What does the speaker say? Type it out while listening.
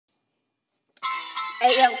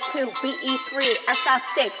Al2, Be3,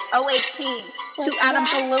 Si6, O18, 2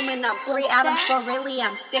 atoms aluminum, 3 atoms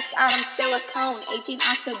beryllium, 6 atoms silicone, 18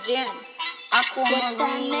 oxygen.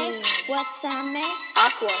 Aquamarine. What's that name?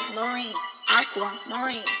 Aquamarine.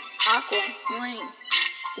 Aquamarine. Aquamarine.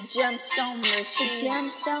 The gemstone machine. The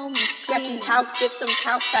gemstone machine. Scratching talc, gypsum,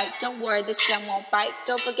 calcite. Don't worry, this gem won't bite.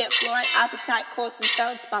 Don't forget fluorite, apatite, quartz, and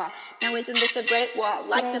feldspar. Now isn't this a great wall?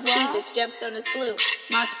 Like the sea, this gemstone is blue.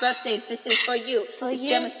 March birthdays, this is for you. This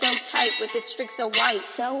gem is so tight with its streaks so white.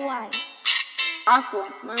 So white.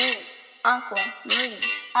 Aquamarine. Aquamarine.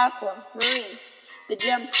 Aquamarine. The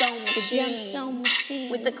gemstone machine. The gemstone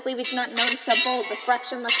machine. With the cleavage not noticeable, the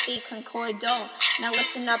fraction must be conchoidal. Now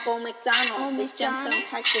listen up, old MacDonald. This gemstone's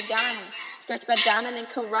hexagonal. Scratched by diamond and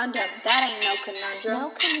corundum. That ain't no conundrum. No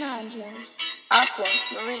conundrum.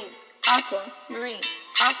 Aquamarine. Aquamarine.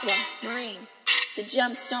 Aquamarine. The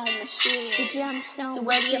gemstone machine. The gemstone machine. So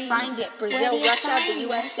where do you find it? Brazil, Russia, the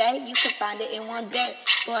USA? You can find it in one day.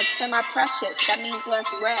 But it's semi-precious, that means less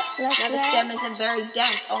rare. Now this gem isn't very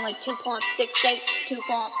dense, only 2.68 to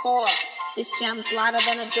 2.4. This gem's lighter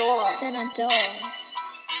than a door.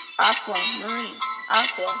 Aquamarine.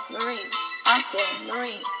 Aquamarine.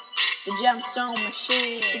 Aquamarine. The gemstone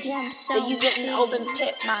machine. The gemstone They use it in open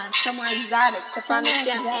pit mines, somewhere exotic, to find this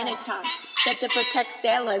gem anytime. Said to protect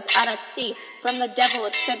sailors out at sea. From the devil,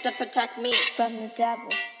 it's said to protect me. From the devil.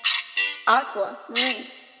 Aquamarine.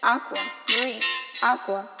 Aquamarine.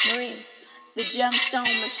 Aquamarine. The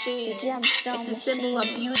gemstone machine. The gemstone It's a symbol of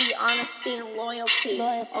beauty, honesty, and loyalty.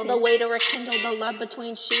 All the way to rekindle the love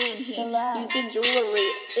between she and he. Used in jewelry.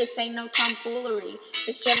 This ain't no tomfoolery.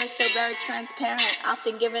 This gem is so very transparent,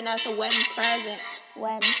 often given as a wedding present.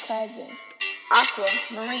 Wedding present.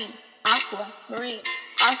 Aquamarine. Aquamarine.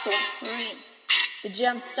 Aquamarine. The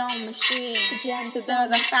gemstone machine. The gemstone So there are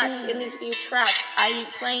the facts machine. in these few tracks. I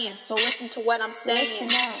ain't playing, so listen to what I'm saying.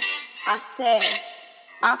 Listen up. I said,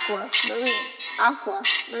 aquamarine,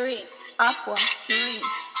 aquamarine, aquamarine.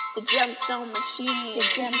 The gemstone machine. The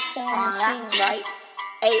gemstone machine. That's right.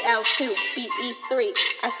 Al2, Be3,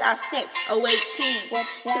 Si6, O18.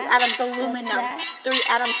 What's that? 2 atoms aluminum, What's that? 3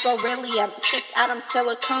 atoms beryllium, 6 atoms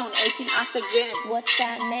silicone, 18 oxygen. What's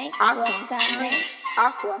that name? What's that name?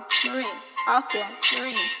 Aquamarine.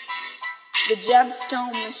 Aquamarine. The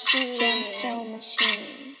gemstone machine. Gemstone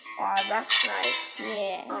machine. Oh, that's right.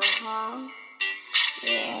 Yeah. Uh-huh.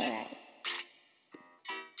 Yeah. All right.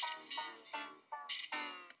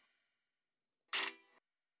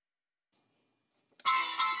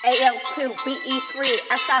 Al2, Be3,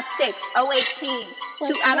 Si6, O18,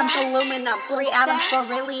 2 atoms aluminum, 3 atoms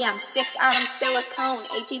beryllium, 6 atoms silicone,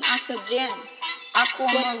 18 oxygen.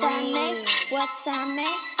 Aquamarine. What's that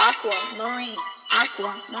name? Aquamarine.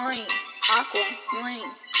 Aquamarine.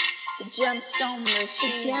 Aquamarine. The gemstone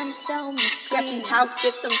machine. The gemstone machine. Scratching talc,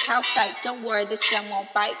 gypsum, calcite. Don't worry, this gem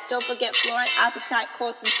won't bite. Don't forget fluorite, apatite,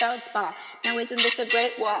 quartz, and feldspar. Now isn't this a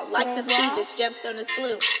great wall? Like the sea, this gemstone is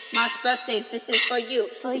blue. March birthdays, this is for you.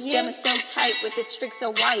 This gem is so tight with its streaks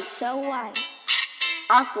so white. So white.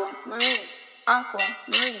 Aquamarine.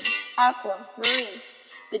 Aquamarine. Aquamarine.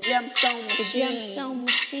 The gemstone machine. The gemstone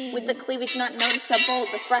machine. With the cleavage not noticeable,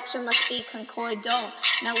 the fraction must be conchoidal.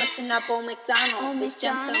 Now listen up, old MacDonald. This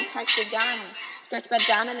gemstone's hexagonal. Scratched by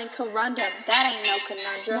diamond and corundum. That ain't no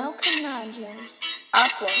conundrum. No conundrum.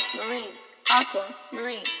 Aquamarine.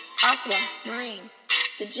 Aquamarine. Aquamarine.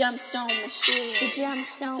 The gemstone machine. The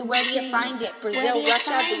gemstone So where do you find it? Brazil,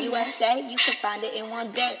 Russia, the USA? You can find it in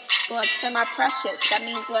one day. Well, it's semi-precious. That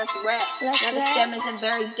means less rare. Now this gem isn't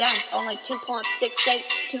very dense. Only 2.68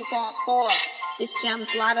 to 2.4. This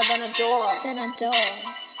gem's lighter than a door.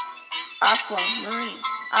 Aquamarine.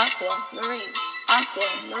 Aquamarine.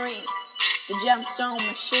 Aquamarine. The gemstone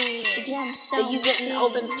machine. The gemstone They use it in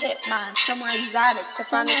open pit mines, somewhere exotic, to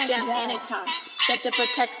find this gem anytime. Said to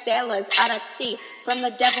protect sailors out at sea. From the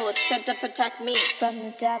devil, it's said to protect me. From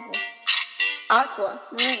the devil.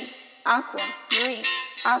 Aquamarine. Aquamarine.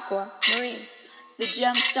 Aquamarine. The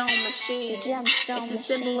gemstone machine. The gemstone It's a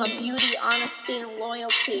symbol of beauty, honesty, and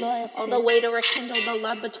loyalty. All the way to rekindle the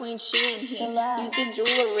love between she and he. Used in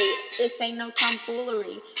jewelry. This ain't no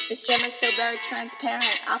tomfoolery. This gem is so very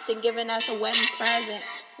transparent, often given as a wedding present.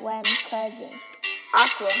 Wedding present.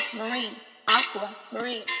 Aquamarine.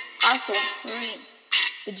 Aquamarine. Aquamarine.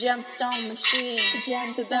 The gemstone machine. The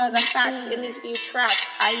gemstone So there are the facts machine. in these few tracks.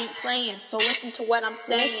 I ain't playing, so listen to what I'm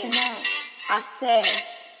saying. Listen up. I said,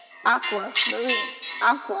 aquamarine,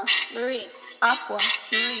 aquamarine,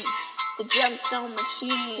 aquamarine. The gemstone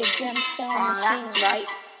machine. The gemstone Oh, machine. that's right.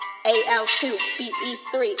 Al2,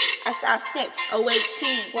 Be3, Si6,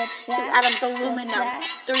 O18. What's 2 that? atoms aluminum, What's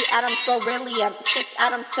that? 3 atoms beryllium, 6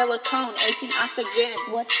 atoms silicone, 18 oxygen.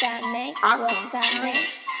 What's that make? What's that Aquamarine, make?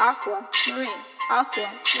 aquamarine,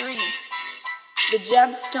 aquamarine. The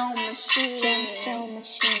gemstone machine. Gemstone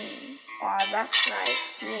machine. Oh, that's right.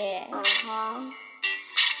 Yeah. Uh-huh.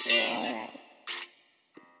 Yeah, alright.